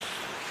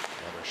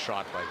A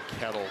shot by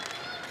Kettle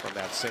from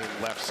that same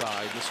left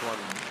side. This one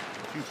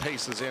a few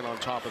paces in on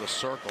top of the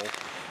circle.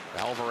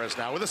 Alvarez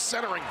now with a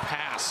centering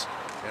pass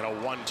and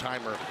a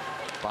one-timer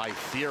by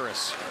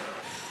Thieris.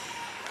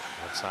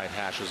 Outside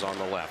Hashes on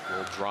the left.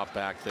 Will drop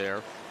back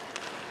there.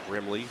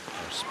 Grimley,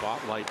 our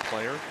spotlight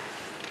player.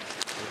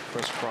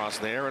 Crisscross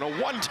there, and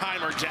a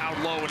one-timer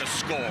down low and a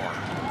score.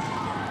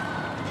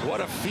 What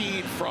a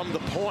feed from the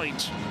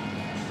point.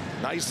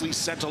 Nicely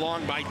sent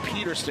along by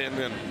Peterson,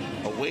 and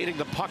awaiting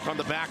the puck on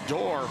the back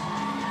door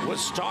was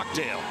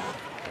Stockdale.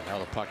 And now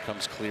the puck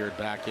comes cleared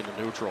back into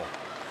neutral.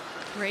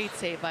 Great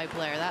save by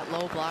Blair. That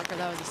low blocker,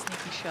 that was a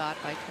sneaky shot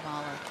by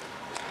Kamala.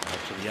 Out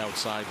to the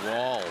outside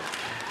wall.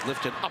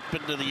 Lifted up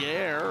into the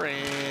air,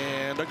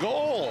 and a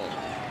goal.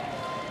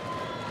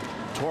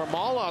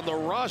 Tormala on the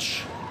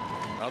rush.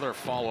 Another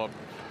follow-up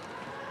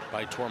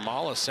by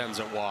Tormala sends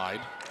it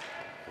wide.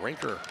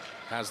 Rinker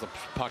has the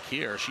puck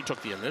here. She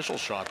took the initial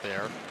shot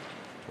there,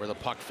 where the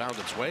puck found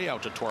its way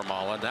out to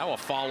Tormala. Now a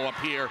follow-up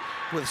here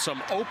with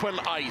some open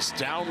ice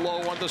down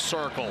low on the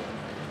circle.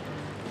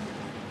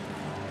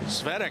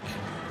 Svedek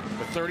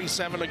with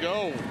 37 to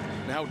go.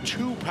 Now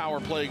 2 power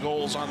play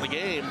goals on the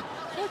game.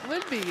 It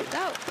would be.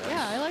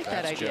 Yeah, I like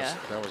that idea.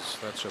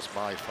 That's just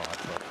my thought.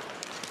 But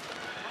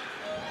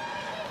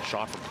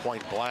shot from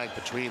point blank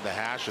between the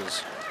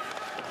hashes.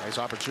 Nice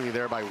opportunity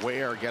there by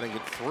Ware getting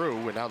it through,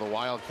 and now the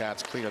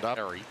Wildcats clean it up.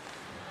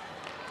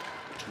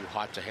 Too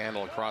hot to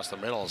handle across the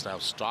middle is now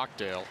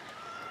Stockdale.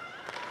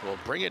 Will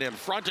bring it in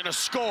front and a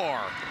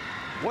score.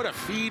 What a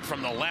feed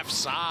from the left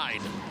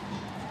side.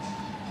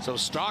 So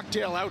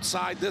Stockdale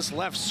outside this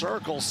left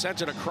circle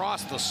sent it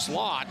across the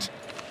slot.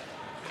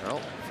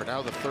 Well, for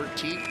now the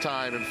 13th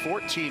time in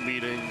 14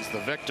 meetings, the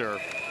victor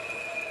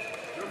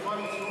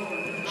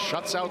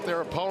shuts out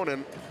their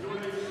opponent.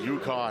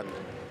 UConn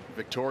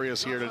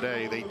victorious here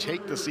today. They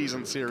take the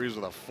season series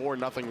with a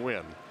 4-0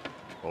 win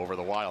over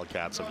the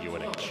Wildcats of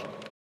UNH.